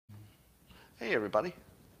Hey everybody,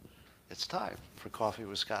 it's time for Coffee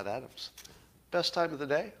with Scott Adams. Best time of the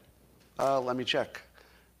day? Let me check.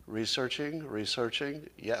 Researching.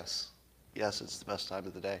 Yes, it's the best time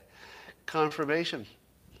of the day. Confirmation,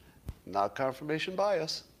 not confirmation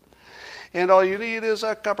bias. And all you need is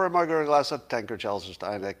a cup or a mug or a glass, a tankard, chalice, or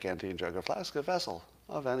stein, a canteen, jug, or flask, a vessel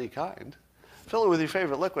of any kind. Fill it with your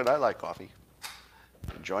favorite liquid. I like coffee.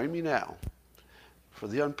 Join me now for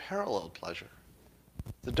the unparalleled pleasure,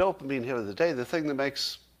 the dopamine hit of the day, the thing that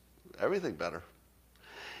makes everything better.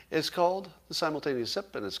 It's called the simultaneous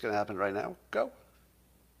sip, and it's going to happen right now. Go.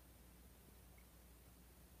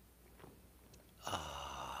 Yeah,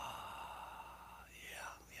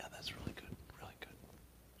 that's really good, really good.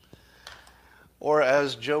 Or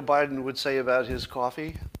as Joe Biden would say about his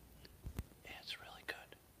coffee, it's really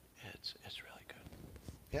good. It's really good.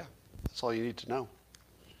 Yeah, that's all you need to know.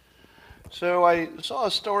 So I saw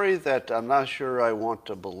a story that I'm not sure I want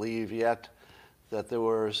to believe yet, that there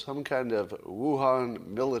were some kind of Wuhan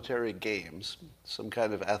military games, some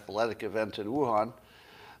kind of athletic event in Wuhan,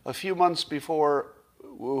 a few months before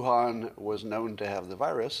Wuhan was known to have the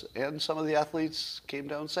virus, and some of the athletes came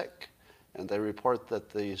down sick. And they report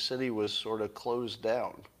that the city was sort of closed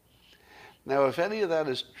down. Now, if any of that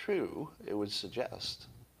is true, it would suggest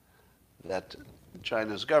that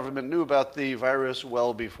China's government knew about the virus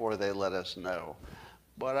well before they let us know.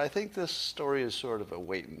 But I think this story is sort of a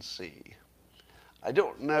wait and see. I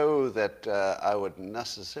don't know that I would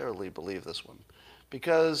necessarily believe this one,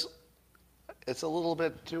 because it's a little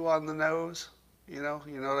bit too on the nose, you know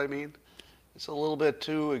what I mean? It's a little bit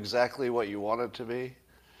too exactly what you want it to be.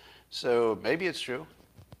 So maybe it's true,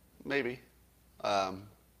 maybe.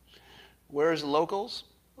 Where's Locals?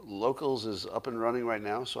 Locals is up and running right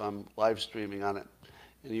now, so I'm live streaming on it.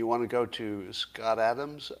 And you want to go to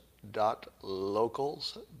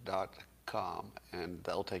scottadams.locals.com, and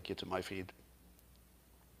that'll take you to my feed.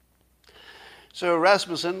 So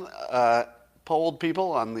Rasmussen polled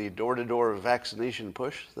people on the door-to-door vaccination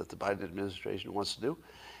push that the Biden administration wants to do,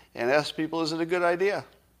 and asked people, is it a good idea?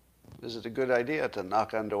 Is it a good idea to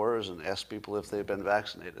knock on doors and ask people if they've been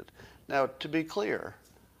vaccinated? Now, to be clear,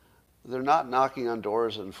 they're not knocking on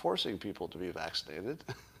doors and forcing people to be vaccinated.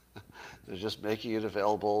 They're just making it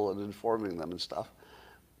available and informing them and stuff.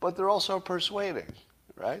 But they're also persuading,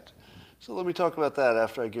 right? So let me talk about that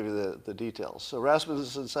after I give you the details. So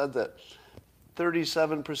Rasmussen said that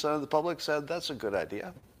 37% of the public said that's a good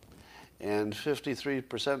idea, and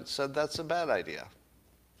 53% said that's a bad idea.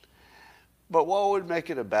 But what would make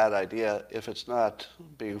it a bad idea if it's not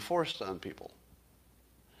being forced on people?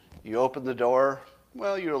 You open the door,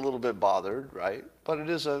 well, you're a little bit bothered, right? But it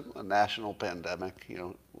is a national pandemic,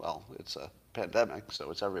 well, it's a pandemic, so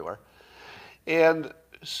it's everywhere. And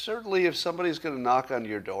certainly if somebody's going to knock on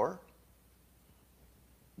your door,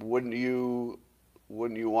 wouldn't you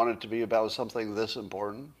want it to be about something this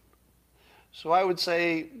important? So I would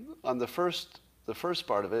say on the first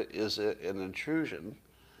part of it is an intrusion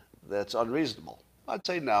that's unreasonable. I'd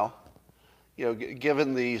say no.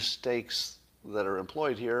 Given the stakes that are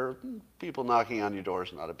employed here, people knocking on your door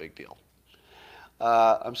is not a big deal.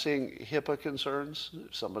 I'm seeing HIPAA concerns.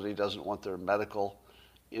 Somebody doesn't want their medical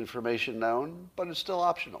information known, but it's still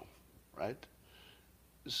optional, right?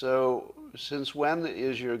 So since when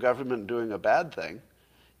is your government doing a bad thing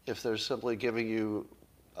if they're simply giving you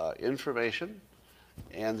information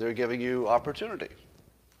and they're giving you opportunity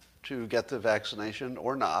to get the vaccination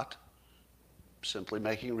or not, simply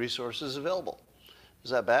making resources available?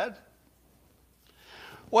 Is that bad?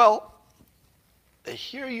 Well,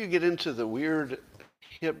 here you get into the weird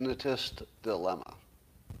hypnotist dilemma.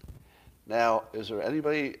 Now, is there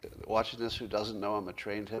anybody watching this who doesn't know I'm a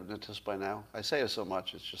trained hypnotist by now? I say it so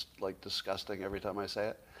much, it's just like disgusting every time I say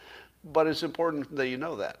it. But it's important that you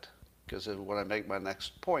know that, because when I make my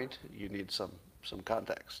next point, you need some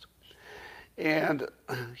context. And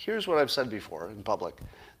here's what I've said before in public,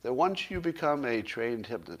 that once you become a trained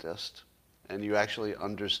hypnotist and you actually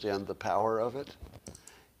understand the power of it,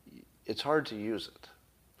 it's hard to use it,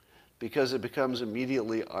 because it becomes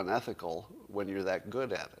immediately unethical when you're that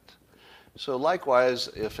good at it. So likewise,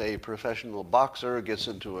 if a professional boxer gets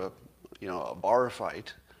into a bar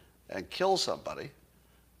fight and kills somebody,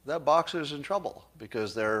 that boxer's in trouble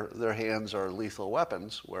because their hands are lethal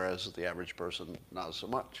weapons, whereas the average person not so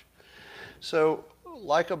much. So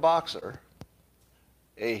like a boxer,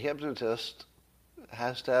 a hypnotist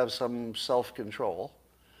has to have some self-control,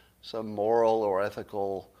 some moral or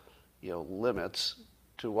ethical limits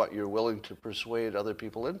to what you're willing to persuade other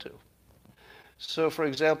people into. So, for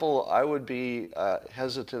example, I would be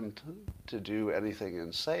hesitant to do anything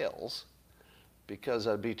in sales because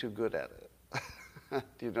I'd be too good at it.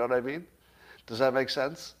 Do you know what I mean? Does that make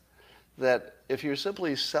sense? That if you're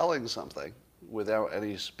simply selling something without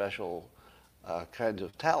any special kind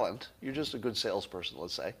of talent, you're just a good salesperson,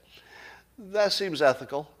 let's say, that seems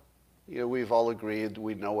ethical. We've all agreed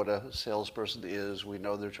we know what a salesperson is. We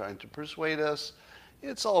know they're trying to persuade us.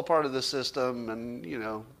 It's all part of the system,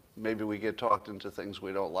 and, maybe we get talked into things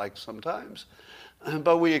we don't like sometimes,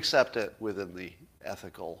 but we accept it within the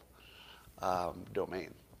ethical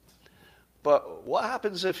domain. But what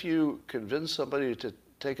happens if you convince somebody to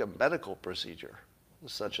take a medical procedure,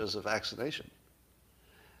 such as a vaccination?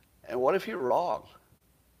 And what if you're wrong?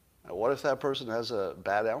 And what if that person has a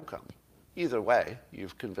bad outcome? Either way,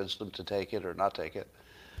 you've convinced them to take it or not take it.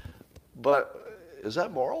 But is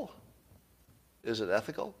that moral? Is it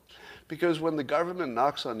ethical? Because when the government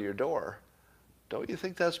knocks on your door, don't you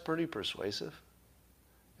think that's pretty persuasive?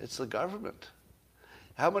 It's the government.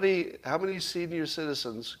 How many senior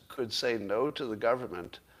citizens could say no to the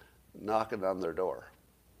government knocking on their door?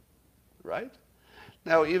 Right?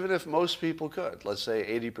 Now, even if most people could, let's say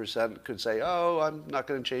 80% could say, oh, I'm not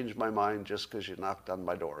going to change my mind just because you knocked on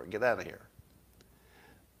my door. Get out of here.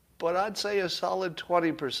 But I'd say a solid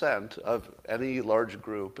 20% of any large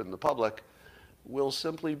group in the public will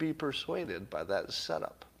simply be persuaded by that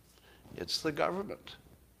setup. It's the government.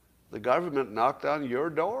 The government knocked on your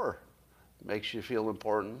door, makes you feel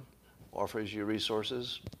important, offers you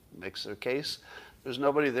resources, makes their case. There's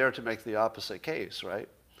nobody there to make the opposite case, right?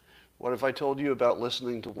 What if I told you about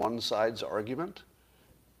listening to one side's argument?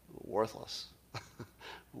 Worthless.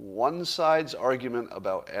 One side's argument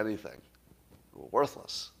about anything.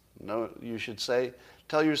 Worthless. No, you should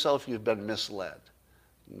tell yourself you've been misled,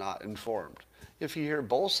 not informed. If you hear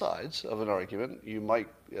both sides of an argument, you might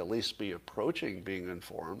at least be approaching being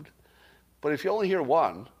informed. But if you only hear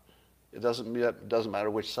one, it doesn't matter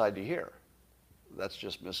which side you hear. That's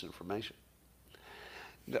just misinformation.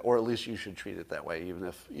 Or at least you should treat it that way, even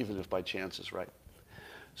if by chance it's right.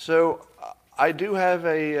 So I do have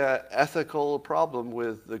a ethical problem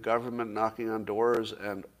with the government knocking on doors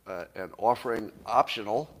and offering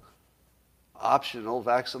optional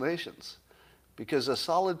vaccinations, because a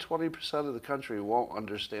solid 20% of the country won't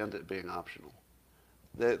understand it being optional.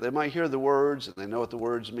 They might hear the words and they know what the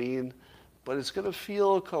words mean, but it's going to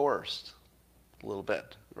feel coerced a little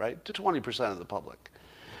bit, right? To 20% of the public.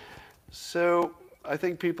 So I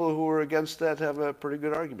think people who are against that have a pretty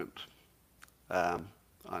good argument on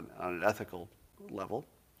an ethical level.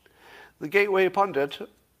 The Gateway Pundit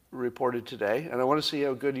reported today, and I want to see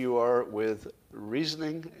how good you are with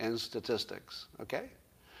reasoning and statistics, okay?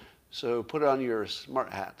 So put on your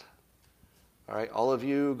smart hat. All right, all of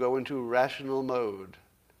you go into rational mode.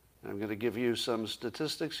 I'm going to give you some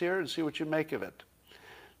statistics here and see what you make of it.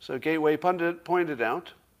 So Gateway Pundit pointed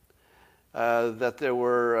out that there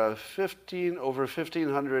were over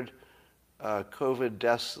 1,500 COVID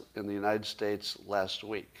deaths in the United States last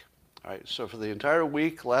week. All right, so for the entire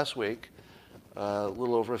week, last week, a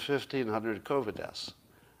little over 1,500 COVID deaths.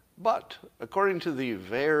 But according to the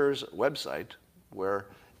VAERS website, where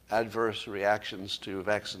adverse reactions to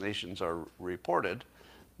vaccinations are reported,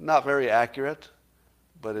 not very accurate,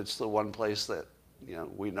 but it's the one place that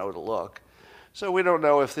we know to look. So we don't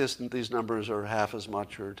know if these numbers are half as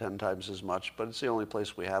much or 10 times as much, but it's the only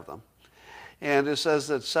place we have them. And it says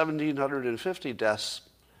that 1,750 deaths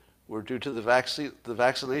were due to the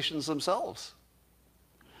vaccinations themselves.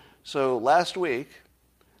 So last week,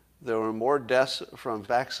 there were more deaths from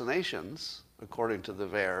vaccinations, according to the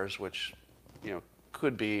VAERS, which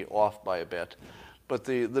could be off by a bit. But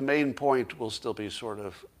the main point will still be sort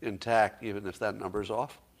of intact, even if that number's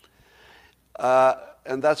off.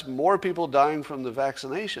 And that's more people dying from the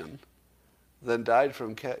vaccination than died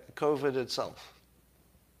from COVID itself.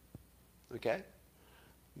 Okay?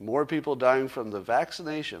 More people dying from the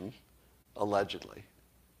vaccination, allegedly,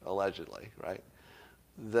 right,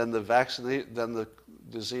 than the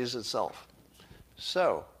disease itself.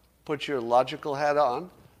 So, put your logical hat on.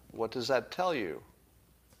 What does that tell you?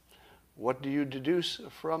 What do you deduce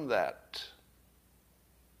from that?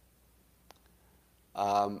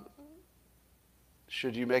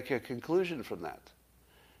 Should you make a conclusion from that?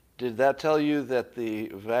 Did that tell you that the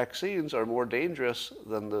vaccines are more dangerous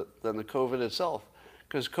than the COVID itself?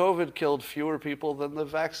 Because COVID killed fewer people than the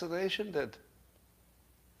vaccination did.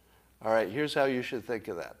 All right, here's how you should think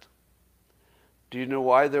of that. Do you know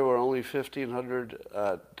why there were only 1,500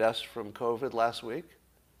 deaths from COVID last week?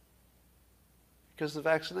 Because the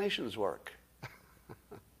vaccinations work.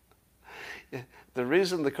 The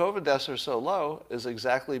reason the COVID deaths are so low is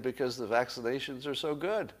exactly because the vaccinations are so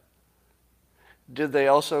good. Did they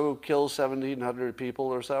also kill 1,700 people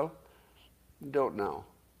or so? Don't know.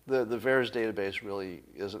 The VAERS database really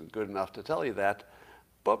isn't good enough to tell you that,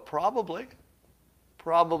 but probably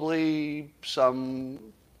some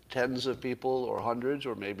tens of people or hundreds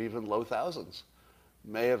or maybe even low thousands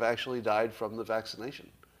may have actually died from the vaccination.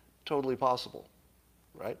 Totally possible,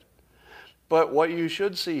 right? But what you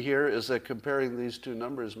should see here is that comparing these two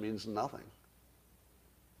numbers means nothing.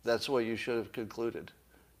 That's what you should have concluded.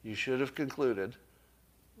 You should have concluded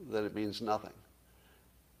that it means nothing,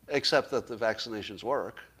 except that the vaccinations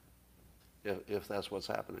work, if that's what's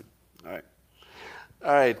happening. All right.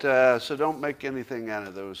 All right, so don't make anything out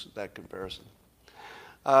of that comparison.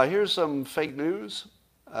 Here's some fake news.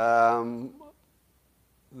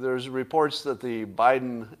 There's reports that the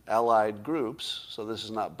Biden-allied groups, so this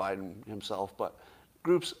is not Biden himself, but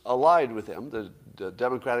groups allied with him, the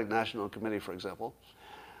Democratic National Committee, for example,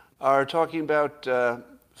 are talking about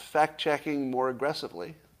fact-checking more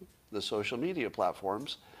aggressively the social media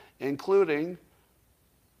platforms, including,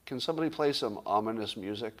 can somebody play some ominous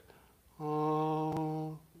music?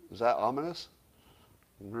 Oh, is that ominous?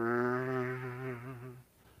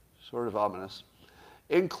 Sort of ominous.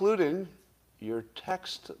 Including your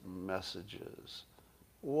text messages.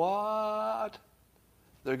 What?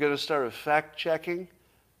 They're going to start fact-checking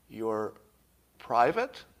your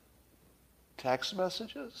private text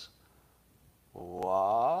messages?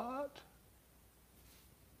 What?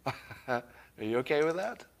 Are you okay with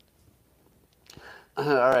that? All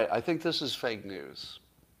right, I think this is fake news.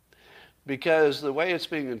 Because the way it's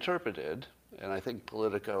being interpreted, and I think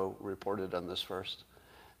Politico reported on this first,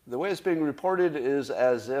 the way it's being reported is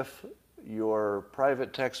as if your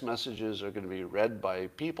private text messages are going to be read by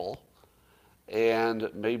people and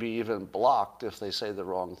maybe even blocked if they say the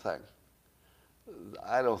wrong thing.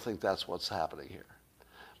 I don't think that's what's happening here.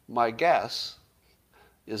 My guess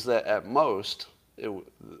is that at most,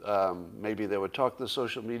 maybe they would talk the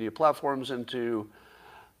social media platforms into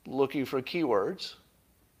looking for keywords,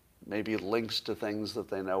 maybe links to things that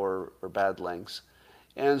they know are bad links,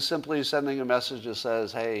 and simply sending a message that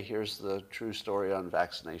says, hey, here's the true story on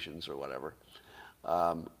vaccinations or whatever.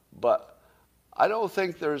 But I don't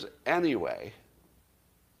think there's any way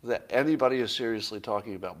that anybody is seriously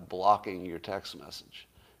talking about blocking your text message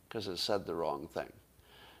because it said the wrong thing.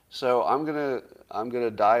 So I'm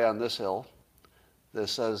gonna die on this hill that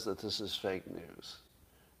says that this is fake news,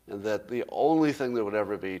 and that the only thing that would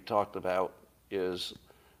ever be talked about is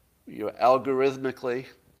algorithmically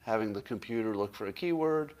having the computer look for a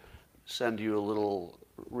keyword, send you a little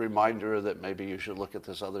reminder that maybe you should look at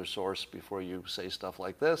this other source before you say stuff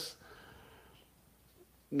like this.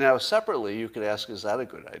 Now, separately, you could ask, is that a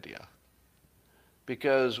good idea?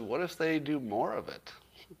 Because what if they do more of it,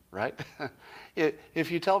 right? If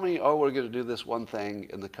you tell me, oh, we're going to do this one thing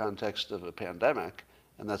in the context of a pandemic,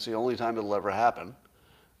 and that's the only time it'll ever happen,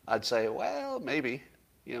 I'd say, well, maybe,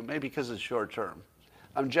 maybe because it's short term.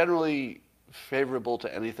 I'm generally favorable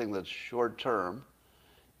to anything that's short term.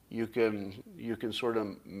 You can sort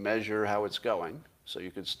of measure how it's going, so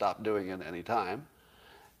you can stop doing it any time.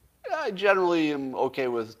 I generally am okay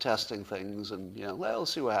with testing things and,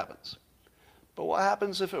 let's see what happens. But what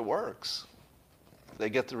happens if it works? They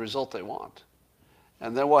get the result they want.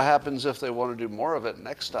 And then what happens if they want to do more of it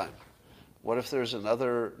next time? What if there's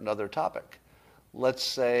another topic? Let's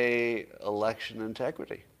say election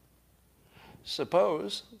integrity.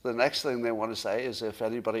 Suppose the next thing they want to say is if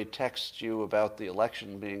anybody texts you about the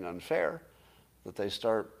election being unfair, that they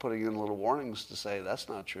start putting in little warnings to say, that's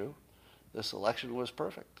not true. This election was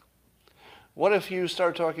perfect. What if you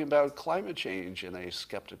start talking about climate change in a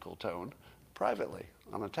skeptical tone privately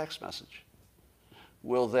on a text message?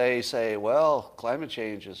 Will they say, well, climate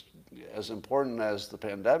change is as important as the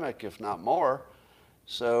pandemic, if not more,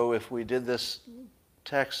 so if we did this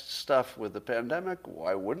text stuff with the pandemic,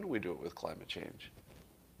 why wouldn't we do it with climate change?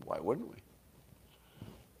 Why wouldn't we?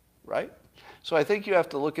 Right? So I think you have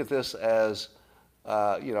to look at this as,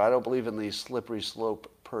 I don't believe in the slippery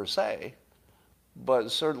slope per se,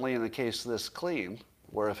 but certainly in a case this clean,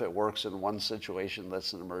 where if it works in one situation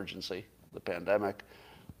that's an emergency, the pandemic,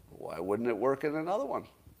 why wouldn't it work in another one,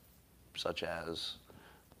 such as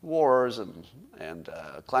wars and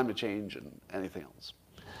climate change and anything else?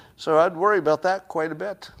 So I'd worry about that quite a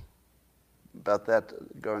bit, about that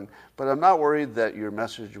going. But I'm not worried that your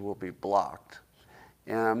message will be blocked.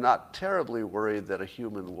 And I'm not terribly worried that a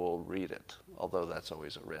human will read it, although that's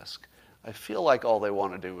always a risk. I feel like all they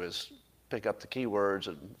want to do is pick up the keywords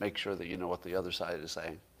and make sure that you know what the other side is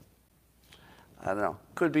saying. I don't know.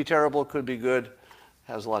 Could be terrible, could be good.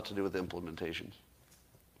 Has a lot to do with implementation.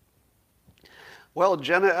 Well,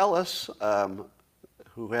 Jenna Ellis,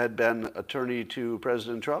 who had been attorney to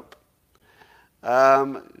President Trump,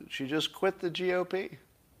 she just quit the GOP.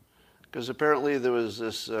 because apparently there was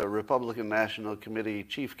this Republican National Committee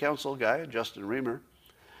chief counsel guy, Justin Reamer,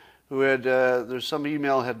 who had, there's some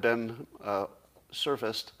email had been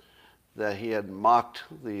surfaced that he had mocked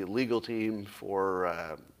the legal team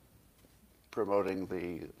for promoting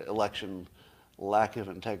the election lack of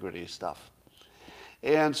integrity stuff.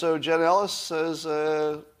 And so Jenna Ellis says,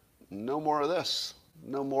 no more of this.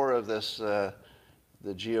 No more of this, the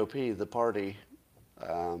GOP, the party,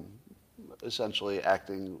 essentially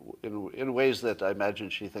acting in ways that I imagine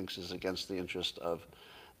she thinks is against the interest of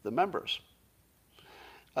the members.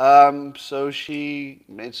 So she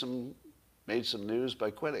made some news by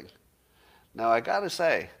quitting. Now, I got to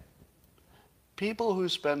say, people who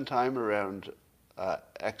spend time around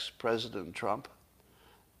ex-President Trump,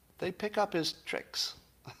 they pick up his tricks.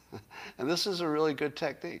 And this is a really good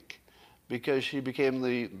technique because she became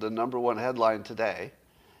the number one headline today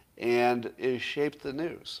and it shaped the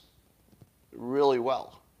news really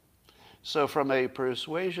well. So from a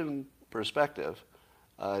persuasion perspective,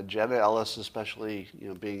 Jenna Ellis, especially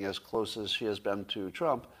being as close as she has been to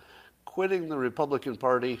Trump, quitting the Republican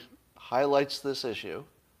Party highlights this issue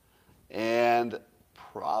and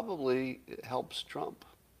probably helps Trump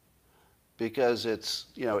because it's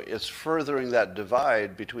furthering that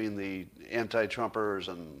divide between the anti-Trumpers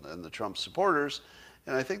and the Trump supporters,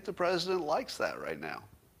 and I think the president likes that right now.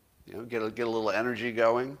 Get a little energy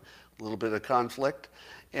going, a little bit of conflict,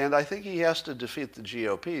 and I think he has to defeat the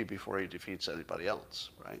GOP before he defeats anybody else,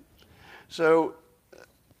 right? So,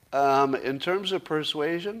 in terms of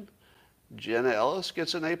persuasion, Jenna Ellis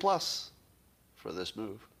gets an A+ for this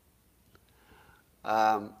move.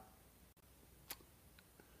 All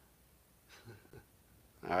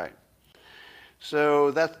right.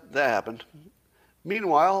 So that happened.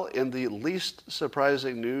 Meanwhile, in the least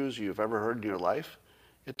surprising news you've ever heard in your life,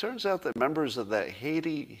 it turns out that members of that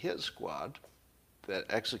Haiti hit squad that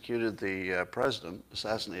executed the president,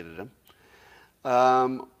 assassinated him,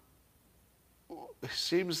 it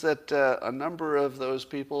seems that a number of those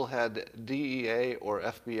people had DEA or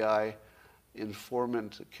FBI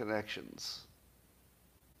informant connections.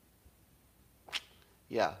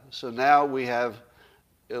 Yeah, so now we have,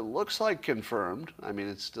 it looks like confirmed. I mean,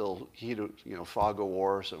 it's still fog of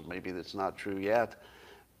war, so maybe that's not true yet.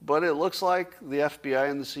 But it looks like the FBI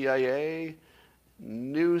and the CIA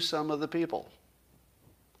knew some of the people.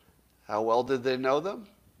 How well did they know them?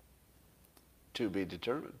 To be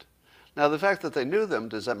determined. Now, the fact that they knew them,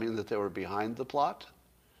 does that mean that they were behind the plot?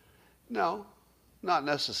 No, not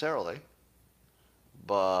necessarily.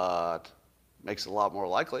 But makes it a lot more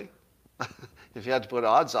likely. If you had to put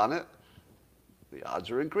odds on it, the odds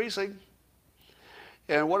are increasing.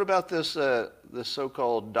 And what about this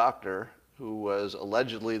so-called doctor who was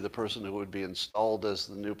allegedly the person who would be installed as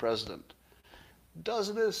the new president?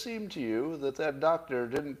 Doesn't it seem to you that that doctor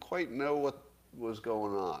didn't quite know what was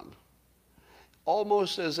going on?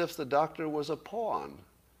 Almost as if the doctor was a pawn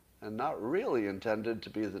and not really intended to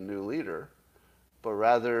be the new leader, but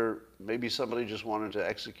rather maybe somebody just wanted to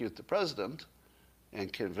execute the president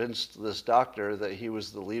and convinced this doctor that he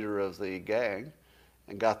was the leader of the gang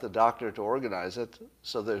and got the doctor to organize it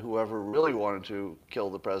so that whoever really wanted to kill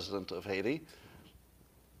the president of Haiti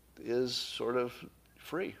is sort of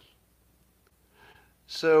free.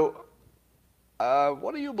 So,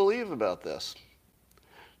 what do you believe about this?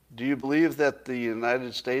 Do you believe that the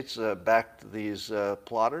United States backed these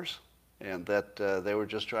plotters and that they were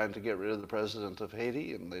just trying to get rid of the president of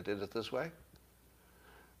Haiti and they did it this way?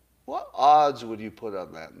 What odds would you put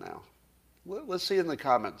on that now? Let's see in the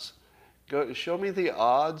comments. Show me the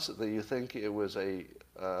odds that you think it was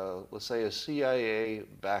let's say a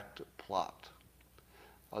CIA-backed plot.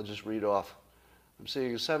 I'll just read off. I'm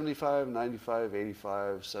seeing 75, 95,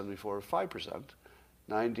 85, 74, 5%.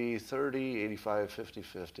 90, 30, 85, 50,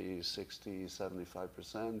 50, 60,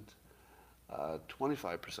 75%,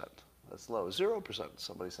 25%. That's low. 0%,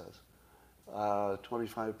 somebody says.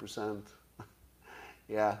 25%.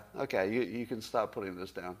 Yeah, okay, you can stop putting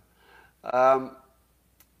this down.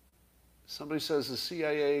 Somebody says the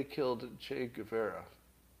CIA killed Che Guevara.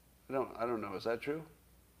 I don't know. Is that true?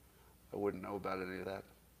 I wouldn't know about any of that.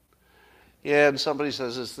 Yeah, and somebody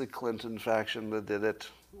says it's the Clinton faction that did it.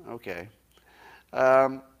 Okay.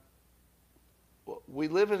 We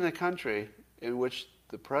live in a country in which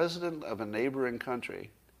the president of a neighboring country,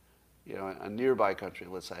 a nearby country,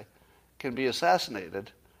 let's say, can be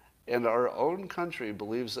assassinated, and our own country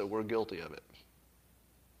believes that we're guilty of it.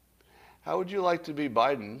 How would you like to be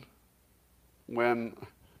Biden when,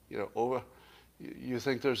 you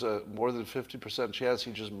think there's a more than 50% chance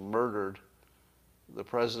he just murdered the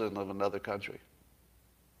president of another country?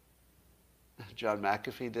 John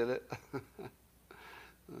McAfee did it.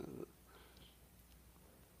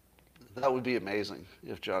 That would be amazing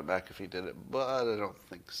if John McAfee did it, but I don't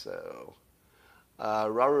think so.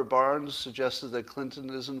 Robert Barnes suggested that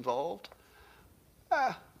Clinton is involved.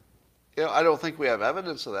 Ah, I don't think we have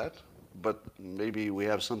evidence of that, but maybe we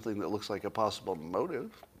have something that looks like a possible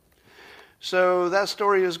motive. So that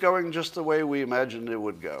story is going just the way we imagined it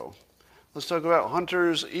would go. Let's talk about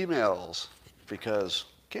Hunter's emails, because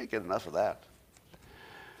can't get enough of that.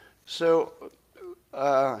 So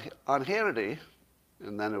on Hannity,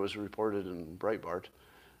 and then it was reported in Breitbart,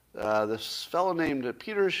 this fellow named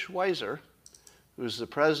Peter Schweizer, who's the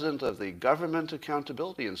president of the Government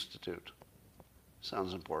Accountability Institute.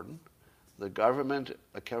 Sounds important. The Government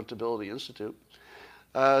Accountability Institute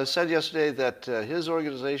said yesterday that his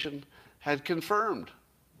organization had confirmed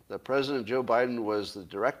that President Joe Biden was the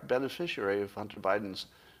direct beneficiary of Hunter Biden's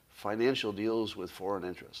financial deals with foreign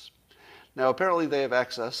interests. Now, apparently they have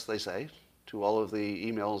access, they say, to all of the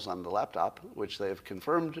emails on the laptop, which they have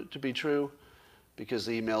confirmed to be true because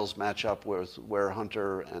the emails match up with where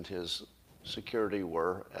Hunter and his security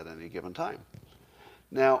were at any given time.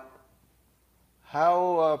 Now,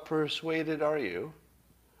 how persuaded are you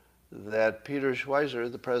that Peter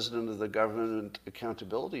Schweizer, the president of the Government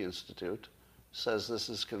Accountability Institute, says this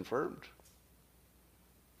is confirmed?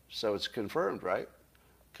 So it's confirmed, right?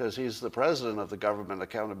 Because he's the president of the Government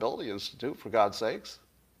Accountability Institute, for God's sakes.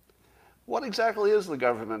 What exactly is the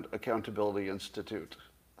Government Accountability Institute?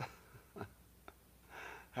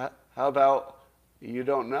 How about you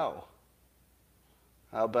don't know?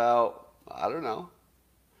 How about, I don't know.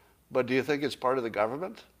 But do you think it's part of the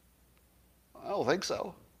government? I don't think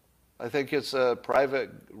so. I think it's a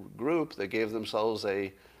private group that gave themselves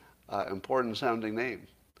a important sounding name.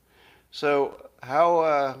 So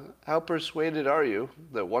how persuaded are you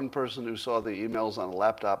that one person who saw the emails on a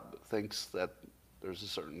laptop thinks that there's a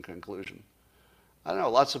certain conclusion? I don't know,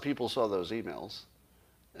 lots of people saw those emails,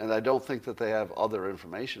 and I don't think that they have other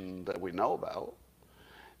information that we know about.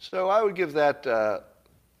 So I would give that a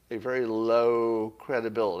very low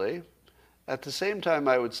credibility. At the same time,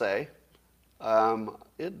 I would say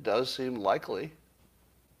it does seem likely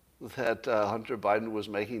that Hunter Biden was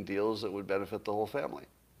making deals that would benefit the whole family.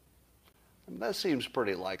 I mean, that seems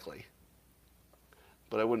pretty likely,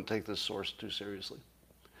 but I wouldn't take this source too seriously.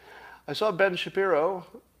 I saw Ben Shapiro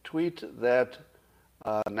tweet that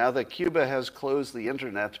now that Cuba has closed the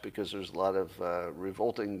internet because there's a lot of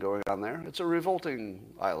revolting going on there, it's a revolting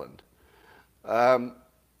island,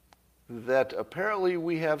 that apparently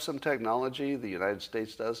we have some technology, the United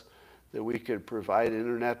States does, that we could provide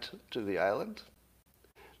internet to the island.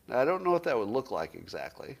 Now, I don't know what that would look like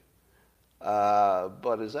exactly,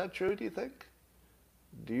 but is that true, do you think?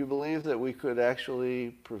 Do you believe that we could actually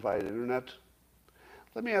provide internet?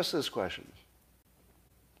 Let me ask this question.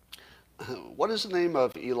 What is the name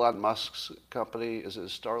of Elon Musk's company? Is it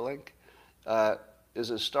Starlink?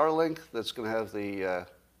 Is it Starlink that's going to have the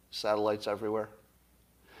satellites everywhere?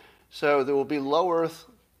 So there will be low Earth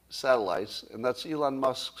satellites, and that's Elon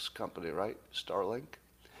Musk's company, right? Starlink.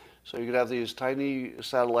 So you could have these tiny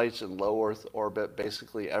satellites in low Earth orbit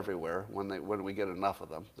basically everywhere when we get enough of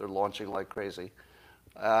them. They're launching like crazy.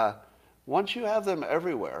 Once you have them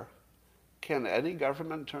everywhere, can any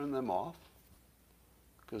government turn them off?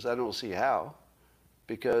 Because I don't see how.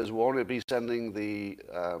 Because won't it be sending the,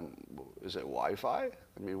 is it Wi-Fi?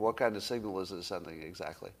 I mean, what kind of signal is it sending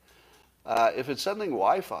exactly? If it's sending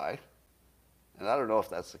Wi-Fi, and I don't know if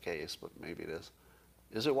that's the case, but maybe it is.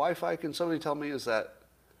 Is it Wi-Fi? Can somebody tell me,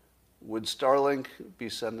 would Starlink be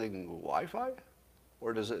sending Wi-Fi?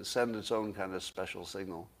 Or does it send its own kind of special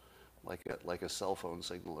signal, like a cell phone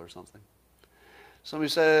signal or something? Somebody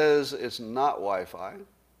says it's not Wi-Fi.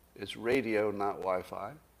 It's radio, not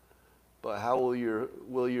Wi-Fi. But how will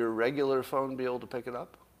your regular phone be able to pick it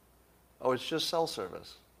up? Oh, it's just cell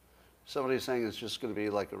service. Somebody's saying it's just going to be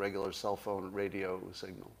like a regular cell phone radio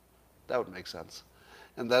signal. That would make sense.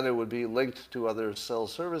 And then it would be linked to other cell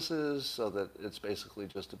services so that it's basically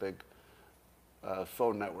just a big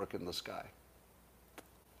phone network in the sky.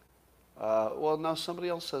 Well, now somebody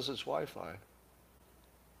else says it's Wi-Fi.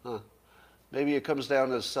 Huh. Maybe it comes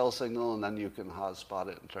down as cell signal and then you can hotspot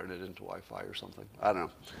it and turn it into Wi-Fi or something. I don't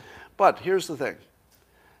know. But here's the thing.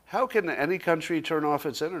 How can any country turn off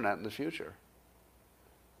its internet in the future?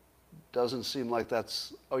 Doesn't seem like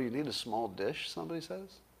that's, oh, you need a small dish, somebody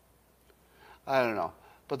says? I don't know.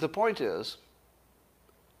 But the point is,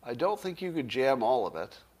 I don't think you could jam all of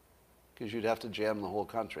it, because you'd have to jam the whole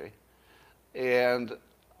country. And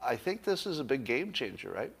I think this is a big game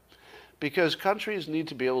changer, right? Because countries need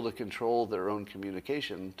to be able to control their own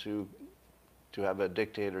communication to have a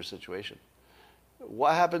dictator situation.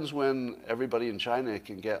 What happens when everybody in China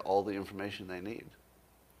can get all the information they need?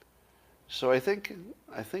 So I think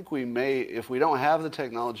we may, if we don't have the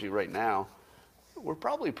technology right now, we're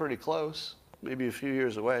probably pretty close, maybe a few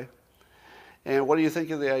years away. And what do you think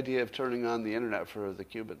of the idea of turning on the internet for the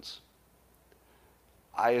Cubans?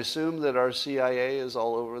 I assume that our CIA is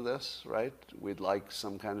all over this, right? We'd like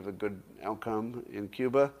some kind of a good outcome in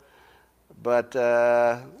Cuba. But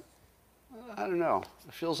I don't know.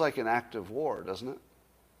 It feels like an act of war, doesn't it?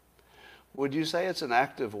 Would you say it's an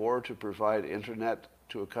act of war to provide internet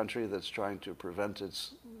to a country that's trying to prevent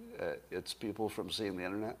its people from seeing the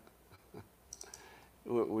internet?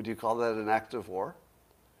 Would you call that an act of war?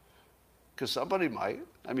 Because somebody might.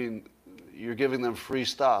 I mean, you're giving them free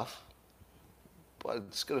stuff, but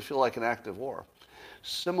it's going to feel like an act of war.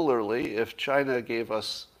 Similarly, if China gave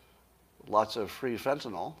us lots of free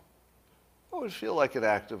fentanyl, it would feel like an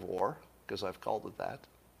act of war, because I've called it that.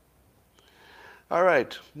 All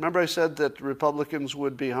right. Remember I said that Republicans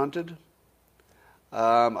would be hunted?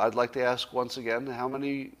 I'd like to ask once again, how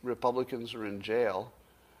many Republicans are in jail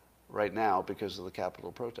right now because of the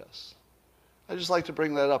Capitol protests? I just like to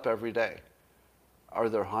bring that up every day. Are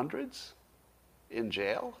there hundreds in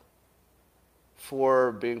jail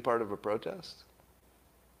for being part of a protest?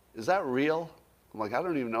 Is that real? I'm like, I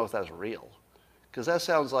don't even know if that's real. Because that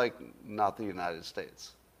sounds like not the United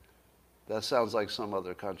States. That sounds like some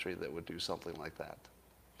other country that would do something like that.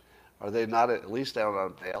 Are they not at least out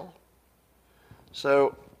on bail?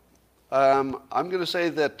 So I'm going to say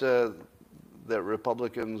that that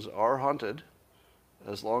Republicans are hunted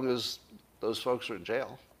as long as those folks are in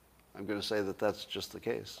jail. I'm going to say that that's just the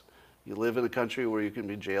case. You live in a country where you can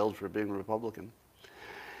be jailed for being Republican.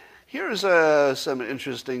 Here's some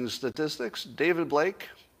interesting statistics. David Blake,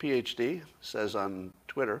 PhD, says on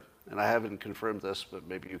Twitter, and I haven't confirmed this, but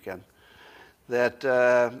maybe you can,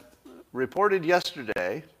 that reported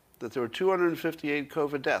yesterday that there were 258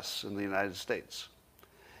 COVID deaths in the United States,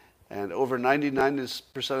 and over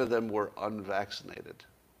 99% of them were unvaccinated.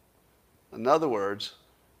 In other words,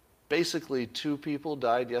 basically 2 people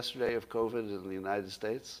died yesterday of COVID in the United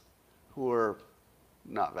States who were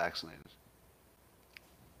not vaccinated.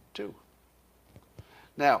 2.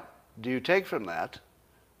 Now, do you take from that,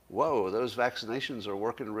 whoa, those vaccinations are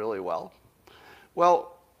working really well?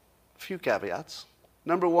 Well, a few caveats.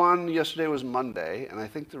 Number one, yesterday was Monday, and I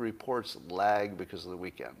think the reports lag because of the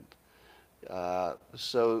weekend.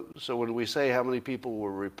 So when we say how many people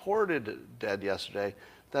were reported dead yesterday,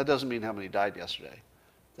 that doesn't mean how many died yesterday.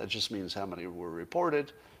 That just means how many were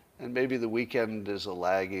reported, and maybe the weekend is a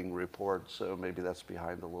lagging report, so maybe that's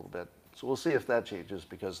behind a little bit. So we'll see if that changes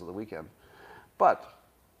because of the weekend. But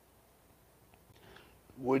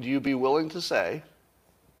would you be willing to say,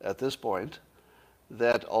 at this point,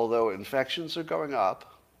 that although infections are going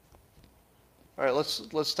up, all right,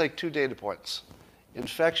 let's take 2 data points.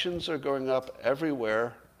 Infections are going up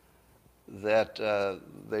everywhere that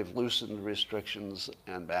they've loosened restrictions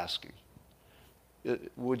and masking.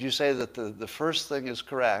 Would you say that the first thing is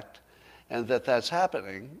correct, and that that's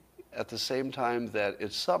happening at the same time that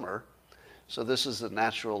it's summer, so this is the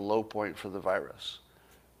natural low point for the virus?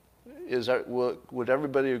 Would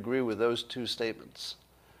everybody agree with those 2 statements?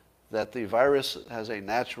 That the virus has a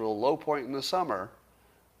natural low point in the summer,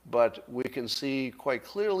 but we can see quite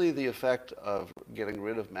clearly the effect of getting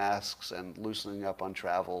rid of masks and loosening up on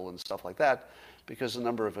travel and stuff like that, because the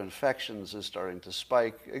number of infections is starting to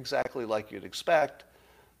spike exactly like you'd expect,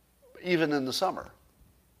 even in the summer.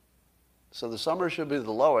 So the summer should be the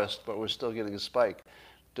lowest, but we're still getting a spike.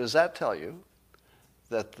 Does that tell you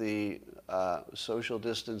that the social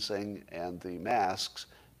distancing and the masks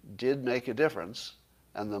did make a difference,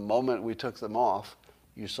 and the moment we took them off,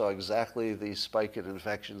 you saw exactly the spike in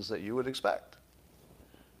infections that you would expect?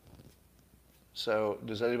 So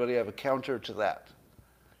does anybody have a counter to that?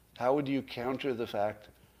 How would you counter the fact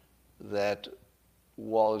that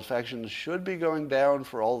while infections should be going down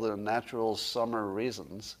for all the natural summer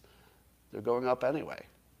reasons, they're going up anyway?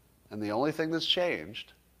 And the only thing that's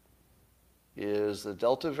changed is the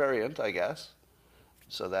Delta variant, I guess.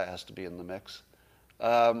 So that has to be in the mix.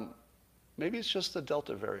 Maybe it's just the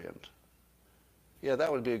Delta variant. Yeah,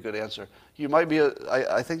 that would be a good answer. You might be,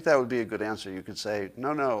 I think that would be a good answer. You could say,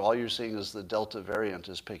 no, all you're seeing is the Delta variant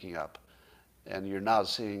is picking up, and you're not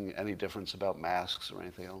seeing any difference about masks or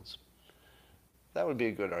anything else. That would be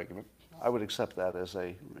a good argument. I would accept that as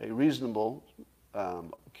a reasonable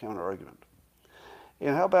counter-argument.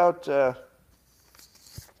 And how about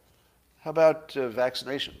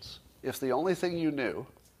vaccinations? If the only thing you knew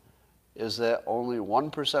is that only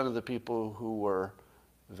 1% of the people who were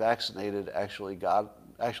vaccinated actually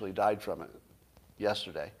died from it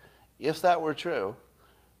yesterday, if that were true,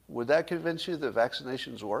 would that convince you that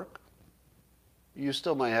vaccinations work? You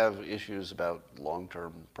still might have issues about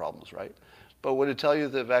long-term problems, right? But would it tell you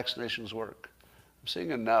that vaccinations work? I'm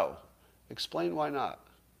seeing a no. Explain why not.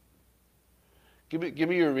 Give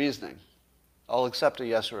me your reasoning. I'll accept a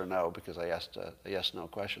yes or a no because I asked a yes/no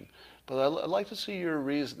question. But I'd like to see your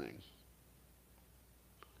reasoning,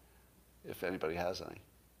 if anybody has any.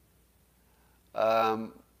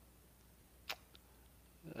 I'm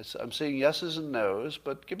seeing yeses and nos,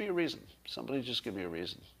 but give me a reason. Somebody just give me a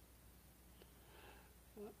reason.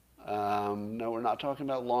 No, we're not talking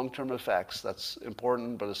about long-term effects. That's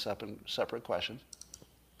important, but a separate question.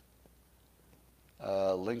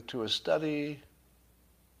 Linked to a study.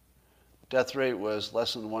 Death rate was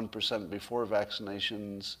less than 1% before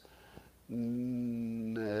vaccinations.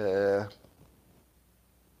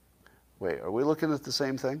 Wait, are we looking at the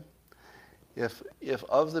same thing? If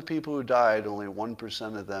of the people who died, only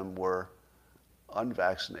 1% of them were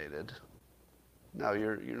unvaccinated. No,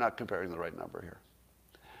 you're not comparing the right number here.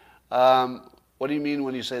 What do you mean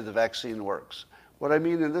when you say the vaccine works? What I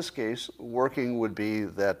mean in this case, working would be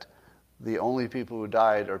that the only people who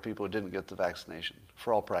died are people who didn't get the vaccination,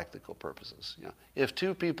 for all practical purposes. You know, if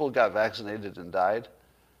 2 people got vaccinated and died,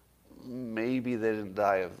 maybe they didn't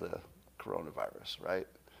die of the coronavirus, right?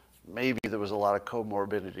 Maybe there was a lot of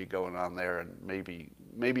comorbidity going on there, and maybe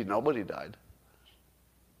nobody died.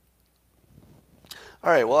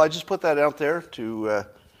 All right, well, I just put that out there to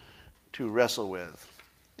wrestle with.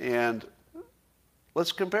 And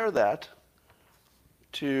let's compare that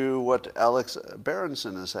to what Alex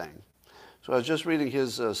Berenson is saying. So I was just reading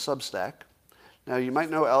his Substack. Now, you might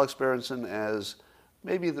know Alex Berenson as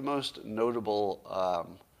maybe the most notable,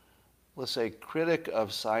 let's say, critic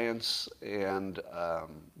of science and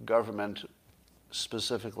government,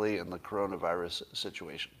 specifically in the coronavirus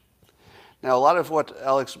situation. Now, a lot of what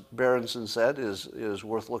Alex Berenson said is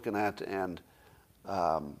worth looking at, and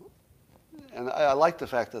I like the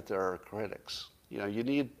fact that there are critics. You know, you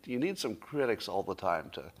need some critics all the time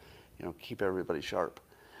to, you know, keep everybody sharp.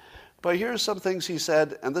 But here's some things he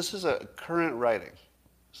said, and this is a current writing.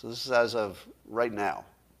 So this is as of right now.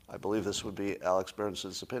 I believe this would be Alex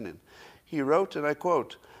Berenson's opinion. He wrote, and I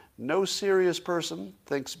quote, "No serious person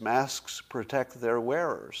thinks masks protect their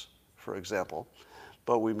wearers, for example,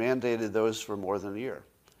 but we mandated those for more than a year."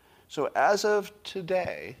 So as of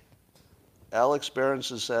today, Alex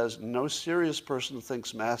Berenson says no serious person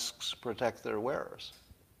thinks masks protect their wearers.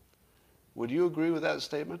 Would you agree with that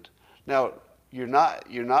statement? Now, you're not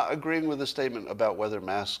agreeing with the statement about whether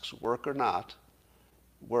masks work or not.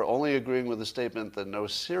 We're only agreeing with the statement that no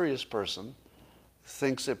serious person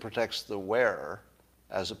thinks it protects the wearer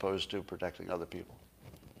as opposed to protecting other people.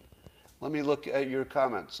 Let me look at your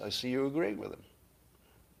comments. I see you agreeing with him.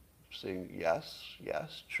 Saying yes,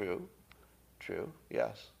 yes, true, true,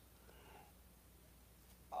 yes.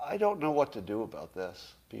 I don't know what to do about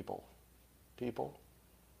this, people.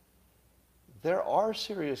 There are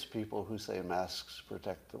serious people who say masks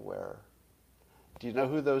protect the wearer. Do you know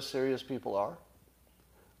who those serious people are?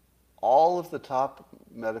 All of the top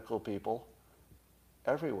medical people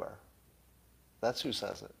everywhere. That's who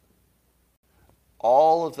says it.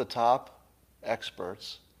 All of the top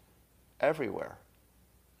experts everywhere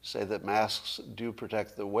say that masks do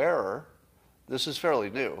protect the wearer. This is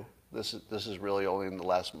fairly new. This is really only in the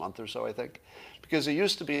last month or so, I think. Because it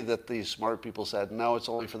used to be that the smart people said, no, it's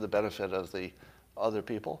only for the benefit of the other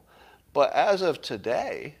people. But as of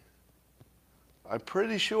today, I'm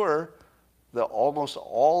pretty sure that almost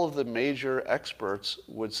all of the major experts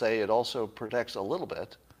would say it also protects a little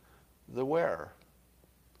bit the wearer.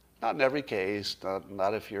 Not in every case,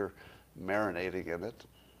 not if you're marinating in it.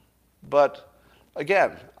 But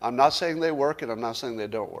again, I'm not saying they work and I'm not saying they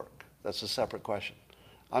don't work. That's a separate question.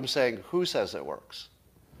 I'm saying who says it works?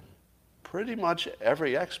 Pretty much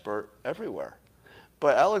every expert everywhere.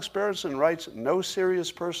 But Alex Berenson writes, no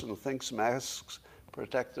serious person thinks masks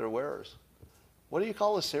protect their wearers. What do you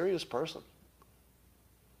call a serious person?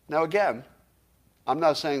 Now again, I'm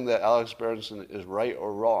not saying that Alex Berenson is right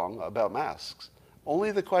or wrong about masks.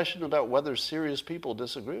 Only the question about whether serious people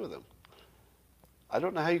disagree with him. I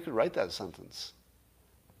don't know how you could write that sentence.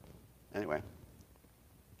 Anyway.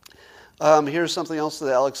 Here's something else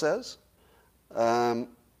that Alex says.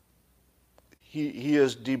 He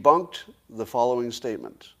has debunked the following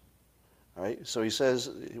statement. All right? So he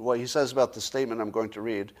says, what he says about the statement I'm going to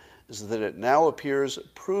read is that it now appears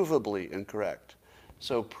provably incorrect.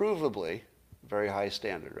 So provably, very high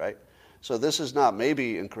standard, right? So this is not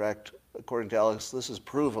maybe incorrect, according to Alex, this is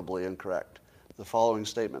provably incorrect. The following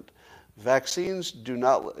statement: vaccines do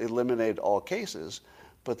not eliminate all cases,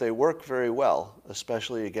 but they work very well,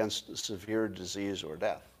 especially against severe disease or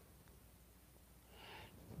death.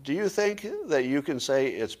 do you think that you can say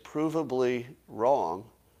it's provably wrong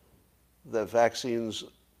that vaccines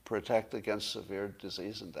protect against severe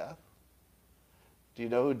disease and death? Do you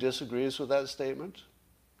know who disagrees with that statement?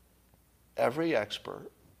 Every expert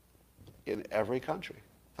in every country.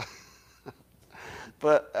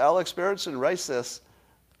 But Alex Berenson writes this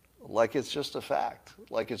like it's just a fact,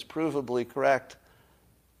 like it's provably correct,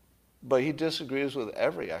 but he disagrees with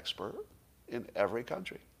every expert in every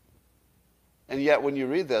country. And yet when you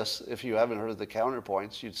read this, if you haven't heard the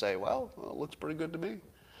counterpoints, you'd say, well, it looks pretty good to me.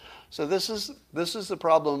 So this is the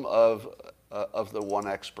problem of the one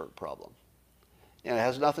expert problem. And it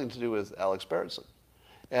has nothing to do with Alex Berenson.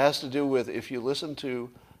 It has to do with, if you listen to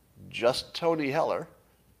just Tony Heller,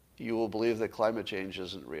 you will believe that climate change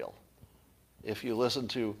isn't real. If you listen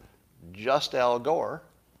to just Al Gore,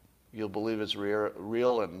 you'll believe it's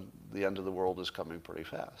real and the end of the world is coming pretty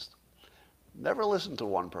fast. Never listen to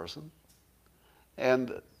one person.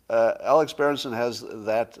 And Alex Berenson has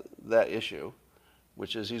that issue,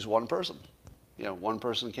 which is he's one person. You know, one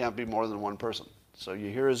person can't be more than one person. So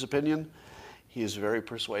you hear his opinion. He's very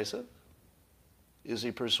persuasive. Is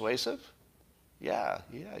he persuasive? Yeah,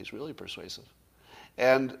 he's really persuasive.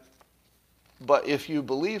 But if you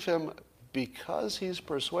believe him because he's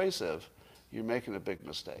persuasive, you're making a big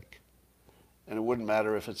mistake. And it wouldn't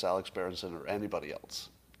matter if it's Alex Berenson or anybody else.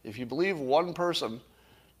 If you believe one person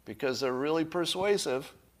because they're really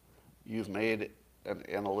persuasive, you've made an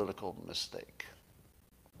analytical mistake.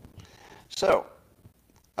 So,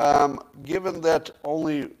 given that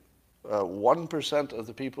only 1% of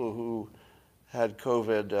the people who had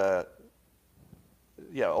COVID,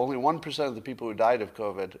 only 1% of the people who died of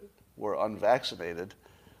COVID were unvaccinated,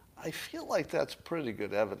 I feel like that's pretty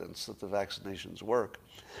good evidence that the vaccinations work.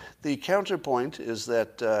 The counterpoint is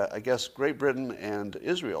that I guess Great Britain and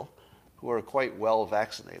Israel, who are quite well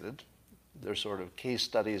vaccinated, they're sort of case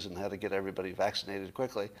studies in how to get everybody vaccinated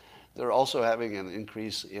quickly, they're also having an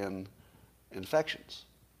increase in infections.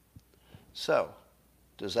 So,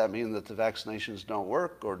 does that mean that the vaccinations don't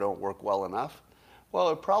work or don't work well enough? Well,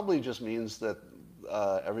 it probably just means that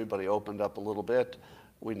everybody opened up a little bit.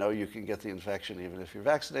 We know you can get the infection even if you're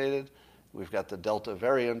vaccinated. We've got the Delta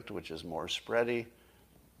variant, which is more spready.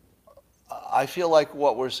 I feel like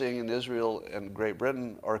what we're seeing in Israel and Great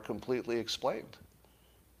Britain are completely explained.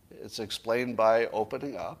 It's explained by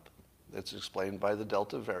opening up. It's explained by the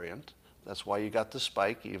Delta variant. That's why you got the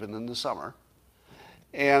spike even in the summer.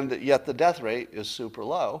 And yet the death rate is super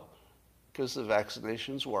low because the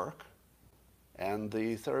vaccinations work and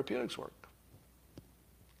the therapeutics work.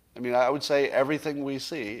 I mean, I would say everything we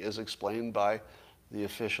see is explained by the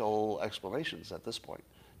official explanations at this point.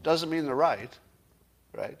 Doesn't mean they're right?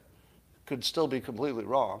 Could still be completely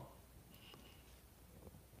wrong.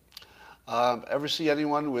 Ever see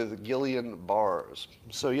anyone with Guillain-Barré?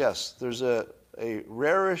 So yes, there's a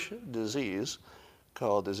rarish disease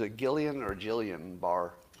called, is it Guillain or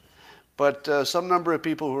Guillain-Barré? But some number of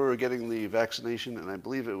people who are getting the vaccination, and I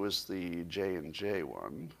believe it was the J&J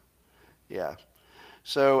one. Yeah.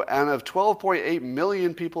 So, and of 12.8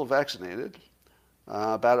 million people vaccinated,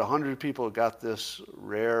 about 100 people got this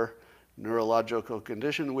rare neurological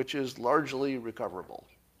condition, which is largely recoverable.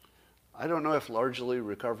 I don't know if largely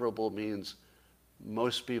recoverable means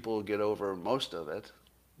most people get over most of it,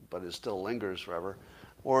 but it still lingers forever,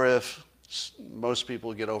 or if most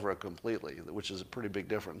people get over it completely, which is a pretty big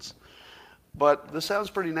difference. But this sounds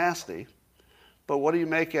pretty nasty. But what do you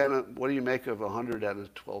make of 100 out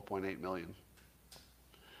of 12.8 million?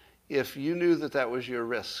 If you knew that that was your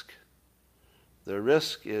risk, the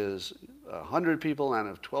risk is 100 people out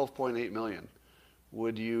of 12.8 million,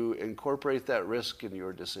 would you incorporate that risk in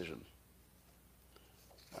your decision?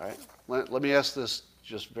 All right. Let me ask this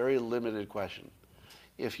just very limited question.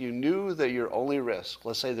 If you knew that your only risk,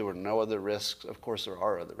 let's say there were no other risks, of course there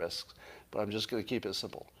are other risks, but I'm just going to keep it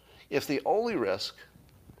simple. If the only risk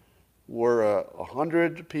were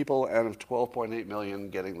 100 people out of 12.8 million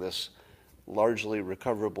getting this largely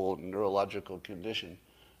recoverable neurological condition,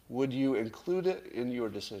 would you include it in your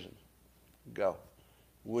decision? Go.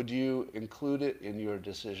 Would you include it in your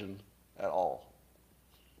decision at all?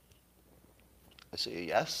 I see a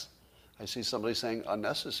yes. I see somebody saying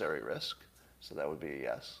unnecessary risk, so that would be a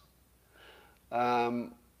yes.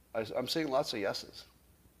 I'm seeing lots of yeses.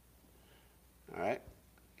 All right.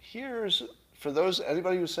 Here's, for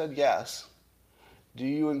anybody who said yes, do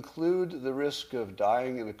you include the risk of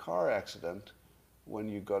dying in a car accident when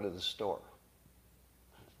you go to the store?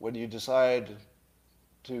 When you decide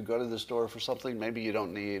to go to the store for something maybe you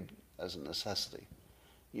don't need as a necessity.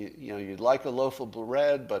 You know, you'd like a loaf of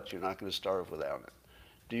bread, but you're not going to starve without it.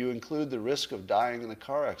 Do you include the risk of dying in a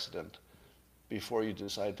car accident before you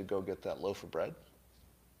decide to go get that loaf of bread?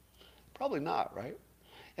 Probably not, right?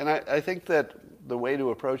 And I think that the way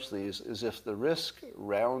to approach these is if the risk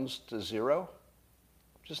rounds to zero,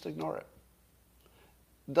 just ignore it.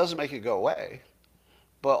 It doesn't make it go away,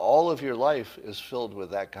 but all of your life is filled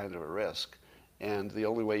with that kind of a risk. And the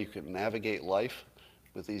only way you can navigate life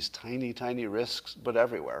with these tiny, tiny risks, but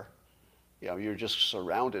everywhere, you're just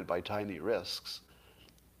surrounded by tiny risks.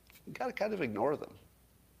 You got to kind of ignore them.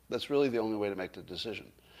 That's really the only way to make the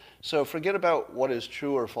decision. So forget about what is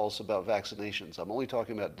true or false about vaccinations. I'm only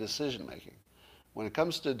talking about decision making. When it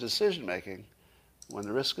comes to decision making, when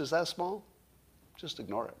the risk is that small, just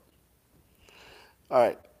ignore it. All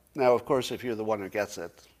right. Now, of course, if you're the one who gets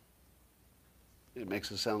it, it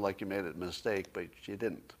makes it sound like you made a mistake, but you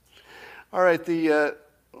didn't. All right.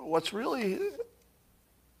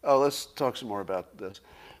 Let's talk some more about this.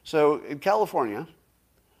 So in California,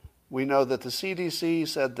 we know that the CDC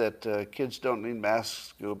said that kids don't need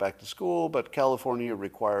masks to go back to school, but California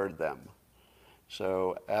required them.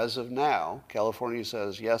 So as of now, California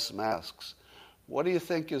says, yes, masks. What do you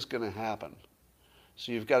think is going to happen?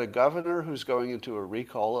 So you've got a governor who's going into a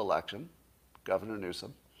recall election, Governor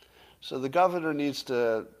Newsom. So the governor needs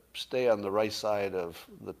to stay on the right side of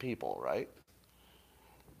the people, right?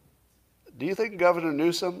 Do you think Governor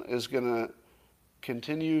Newsom is going to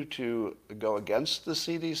continue to go against the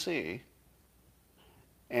CDC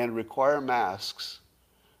and require masks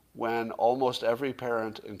when almost every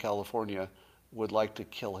parent in California would like to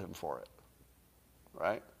kill him for it,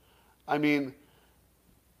 right? I mean,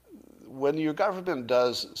 when your government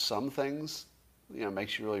does some things, it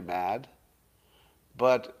makes you really mad.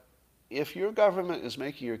 But if your government is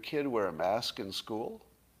making your kid wear a mask in school,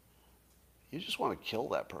 you just want to kill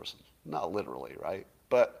that person. Not literally, right?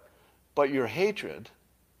 But your hatred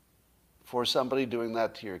for somebody doing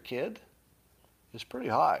that to your kid is pretty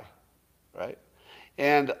high, right?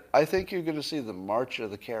 And I think you're going to see the march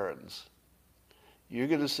of the Karens. You're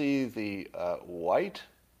going to see the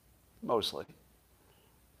mostly,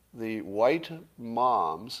 the white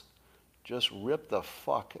moms just rip the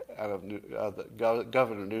fuck out of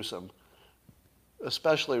Governor Newsom,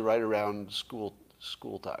 especially right around school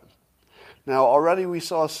time. Now, already we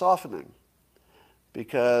saw a softening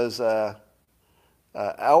because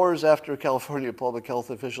hours after California public health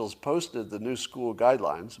officials posted the new school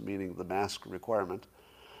guidelines, meaning the mask requirement,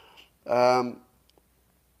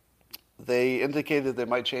 they indicated they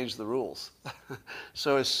might change the rules.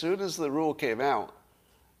 So as soon as the rule came out,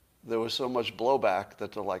 there was so much blowback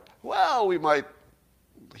that they're like, well,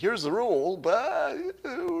 here's the rule, but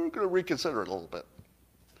we're going to reconsider it a little bit.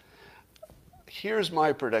 Here's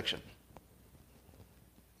my prediction.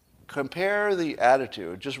 Compare the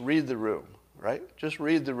attitude, just read the room, right? Just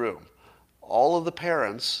read the room. All of the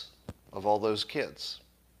parents of all those kids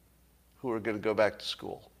who are going to go back to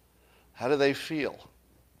school, how do they feel?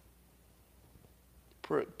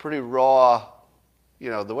 Pretty raw,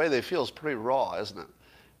 the way they feel is pretty raw, isn't it?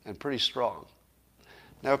 And pretty strong.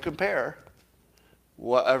 Now compare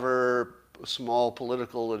whatever small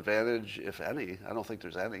political advantage, if any, I don't think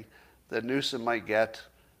there's any, that Newsom might get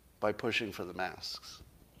by pushing for the masks.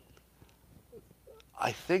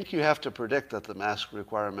 I think you have to predict that the mask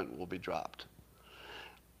requirement will be dropped.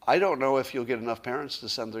 I don't know if you'll get enough parents to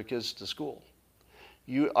send their kids to school.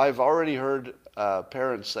 I've already heard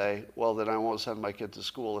parents say, well, then I won't send my kid to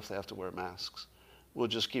school if they have to wear masks. We'll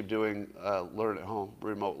just keep doing learn at home,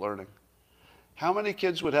 remote learning. How many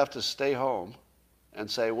kids would have to stay home and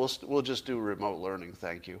say, we'll just do remote learning,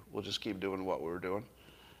 thank you. We'll just keep doing what we were doing.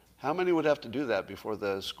 How many would have to do that before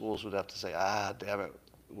the schools would have to say, damn it,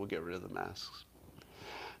 we'll get rid of the masks?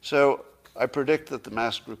 So I predict that the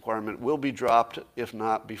mask requirement will be dropped, if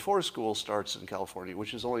not before school starts in California,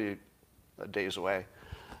 which is only days away,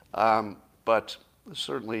 but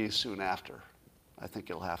certainly soon after. I think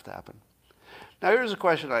it'll have to happen. Now here's a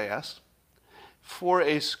question I asked. For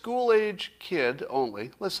a school-age kid only,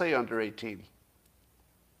 let's say under 18,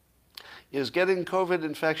 is getting COVID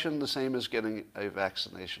infection the same as getting a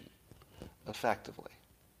vaccination, effectively?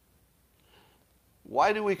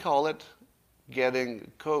 Why do we call it getting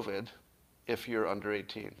COVID if you're under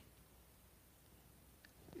 18?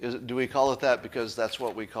 Do we call it that because that's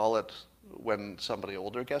what we call it when somebody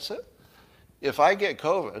older gets it? If I get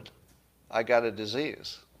COVID, I got a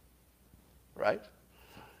disease, right?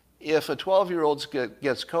 If a 12-year-old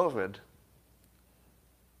gets COVID,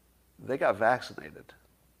 they got vaccinated.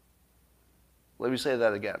 Let me say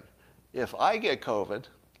that again. If I get COVID,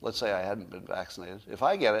 let's say I hadn't been vaccinated, if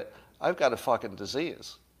I get it, I've got a fucking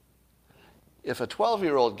disease. If a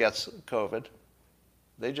 12-year-old gets COVID,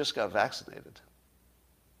 they just got vaccinated.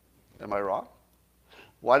 Am I wrong?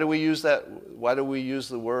 Why do we use that? Why do we use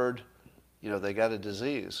the word, they got a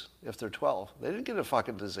disease if they're 12? They didn't get a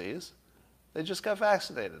fucking disease. They just got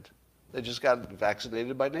vaccinated. They just got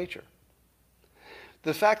vaccinated by nature.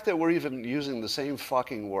 The fact that we're even using the same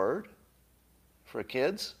fucking word for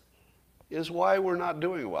kids is why we're not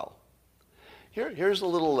doing well. Here's a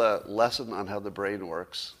little lesson on how the brain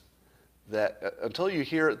works that until you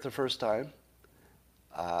hear it the first time,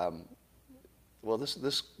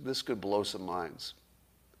 this could blow some minds.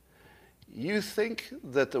 You think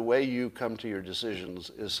that the way you come to your decisions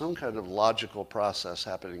is some kind of logical process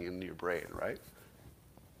happening in your brain, right?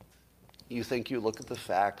 You think you look at the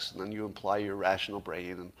facts and then you apply your rational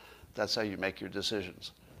brain and that's how you make your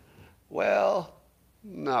decisions. Well,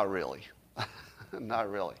 not really. Not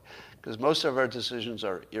really. Because most of our decisions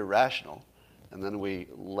are irrational and then we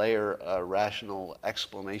layer a rational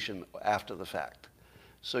explanation after the fact.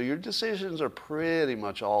 So your decisions are pretty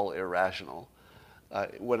much all irrational.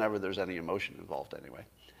 Whenever there's any emotion involved anyway.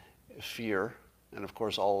 Fear, and of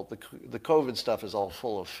course all the COVID stuff is all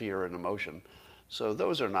full of fear and emotion. So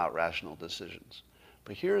those are not rational decisions.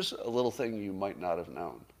 But here's a little thing you might not have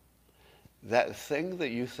known. That thing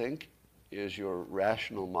that you think is your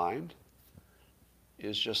rational mind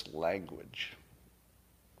is just language.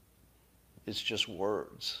 It's just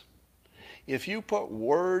words. If you put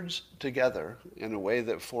words together in a way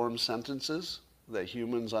that forms sentences that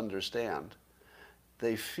humans understand,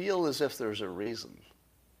 they feel as if there's a reason.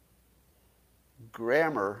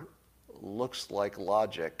 Grammar looks like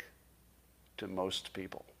logic to most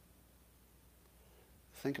people.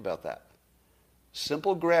 Think about that.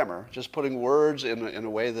 Simple grammar, just putting words in a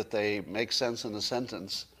way that they make sense in a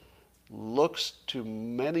sentence, looks to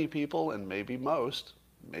many people, and maybe most,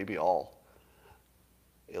 maybe all,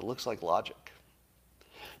 it looks like logic.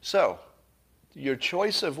 So, your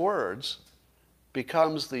choice of words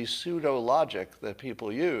becomes the pseudo-logic that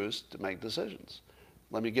people use to make decisions.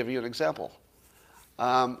 Let me give you an example.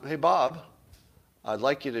 Hey, Bob, I'd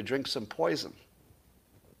like you to drink some poison.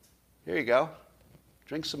 Here you go.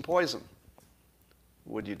 Drink some poison.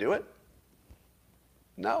 Would you do it?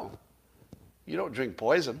 No. You don't drink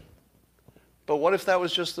poison. But what if that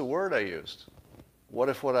was just the word I used? What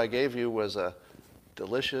if what I gave you was a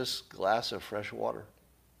delicious glass of fresh water?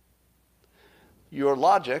 Your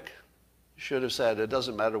logic should have said, it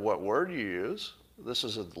doesn't matter what word you use. This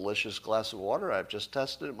is a delicious glass of water. I've just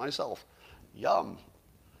tested it myself. Yum.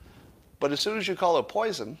 But as soon as you call it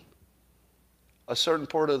poison, a certain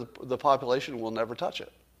part of the population will never touch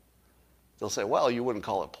it. They'll say, well, you wouldn't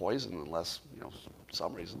call it poison unless,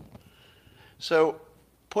 some reason. So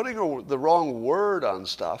putting the wrong word on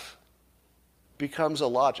stuff becomes a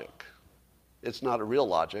logic. It's not a real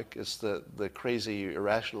logic. It's the crazy,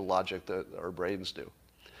 irrational logic that our brains do.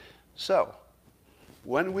 So,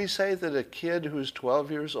 when we say that a kid who's 12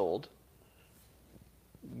 years old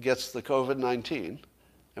gets the COVID-19,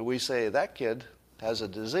 and we say that kid has a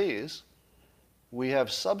disease, we have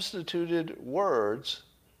substituted words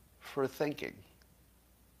for thinking.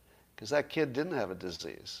 Because that kid didn't have a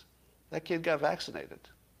disease. That kid got vaccinated.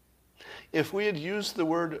 If we had used the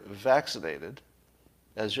word vaccinated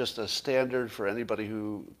as just a standard for anybody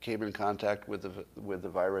who came in contact with the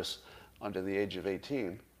virus under the age of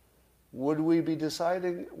 18, would we be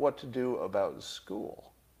deciding what to do about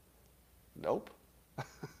school? Nope.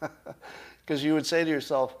 Because you would say to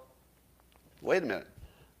yourself, wait a minute,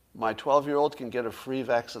 my 12-year-old can get a free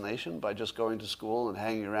vaccination by just going to school and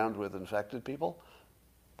hanging around with infected people?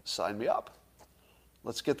 Sign me up.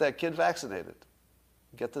 Let's get that kid vaccinated.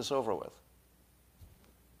 Get this over with.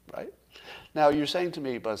 Right? Now, you're saying to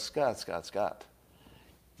me, but Scott,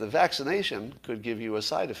 the vaccination could give you a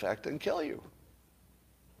side effect and kill you.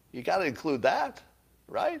 You got to include that,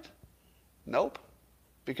 right? Nope,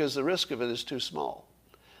 because the risk of it is too small.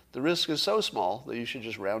 The risk is so small that you should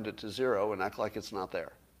just round it to zero and act like it's not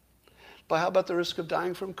there. But how about the risk of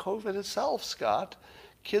dying from COVID itself, Scott?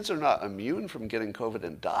 Kids are not immune from getting COVID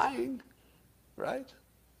and dying, right?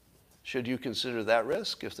 Should you consider that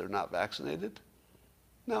risk if they're not vaccinated?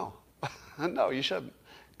 No. No, you shouldn't,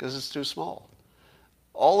 because it's too small.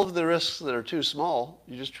 All of the risks that are too small,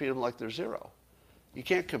 you just treat them like they're zero. You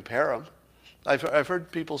can't compare them. I've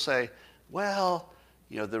heard people say, well,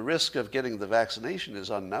 the risk of getting the vaccination is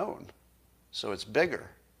unknown, so it's bigger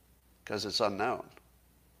because it's unknown.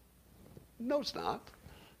 No, it's not.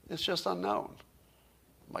 It's just unknown.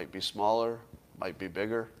 Might be smaller, might be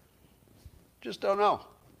bigger. Just don't know.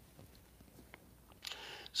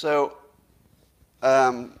 So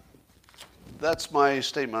that's my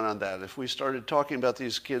statement on that. If we started talking about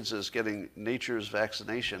these kids as getting nature's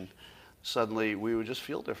vaccination, suddenly we would just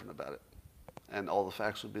feel different about it, and all the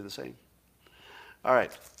facts would be the same. All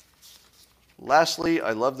right. Lastly,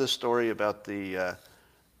 I love this story about the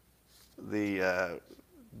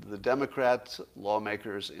Democrat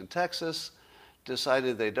lawmakers in Texas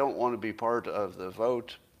decided they don't want to be part of the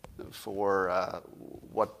vote for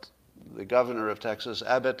what the governor of Texas,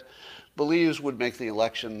 Abbott, believes would make the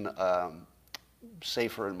election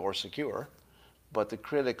safer and more secure. But the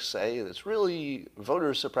critics say it's really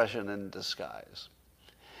voter suppression in disguise.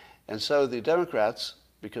 And so the Democrats,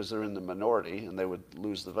 because they're in the minority and they would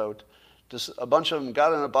lose the vote, a bunch of them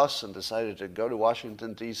got on a bus and decided to go to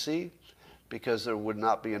Washington, D.C., because there would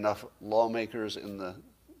not be enough lawmakers in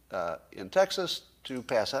Texas to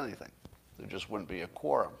pass anything. There just wouldn't be a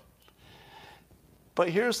quorum. But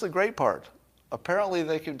here's the great part. Apparently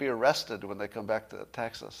they can be arrested when they come back to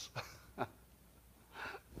Texas.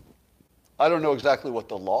 I don't know exactly what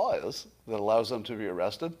the law is that allows them to be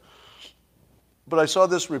arrested, but I saw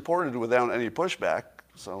this reported without any pushback,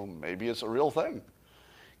 so maybe it's a real thing.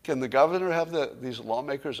 Can the governor have these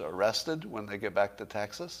lawmakers arrested when they get back to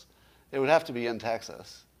Texas? It would have to be in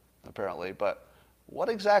Texas, apparently, but what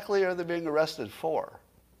exactly are they being arrested for?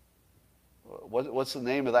 What's the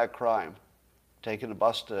name of that crime? Taking a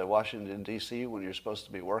bus to Washington, D.C. when you're supposed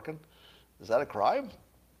to be working? Is that a crime?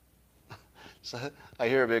 So I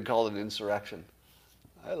hear it being called an insurrection.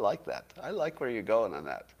 I like that. I like where you're going on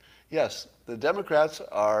that. Yes, the Democrats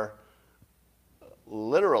are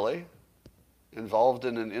literally involved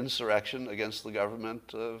in an insurrection against the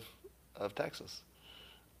government of Texas.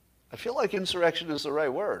 I feel like insurrection is the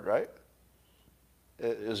right word, right?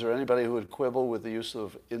 Is there anybody who would quibble with the use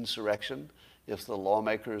of insurrection if the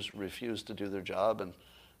lawmakers refuse to do their job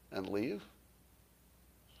and leave?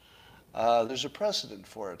 There's a precedent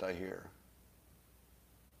for it, I hear.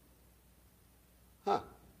 Huh.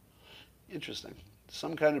 Interesting.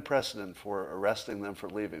 Some kind of precedent for arresting them for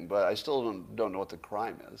leaving, but I still don't know what the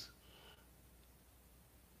crime is.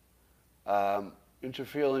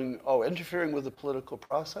 Interfering with the political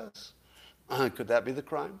process? Could that be the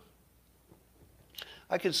crime?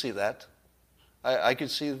 I could see that. I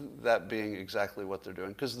could see that being exactly what they're doing,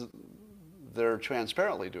 because they're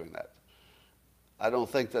transparently doing that. I don't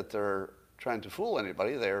think that they're trying to fool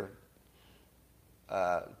anybody. They're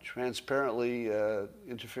transparently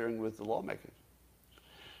interfering with the lawmaking.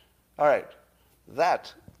 All right,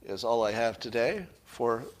 that is all I have today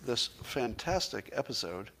for this fantastic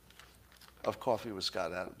episode of Coffee with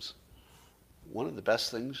Scott Adams. One of the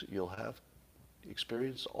best things you'll have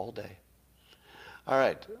experienced all day. All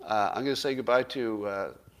right, I'm going to say goodbye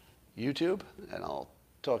to YouTube, and I'll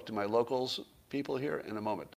talk to my locals people here in a moment.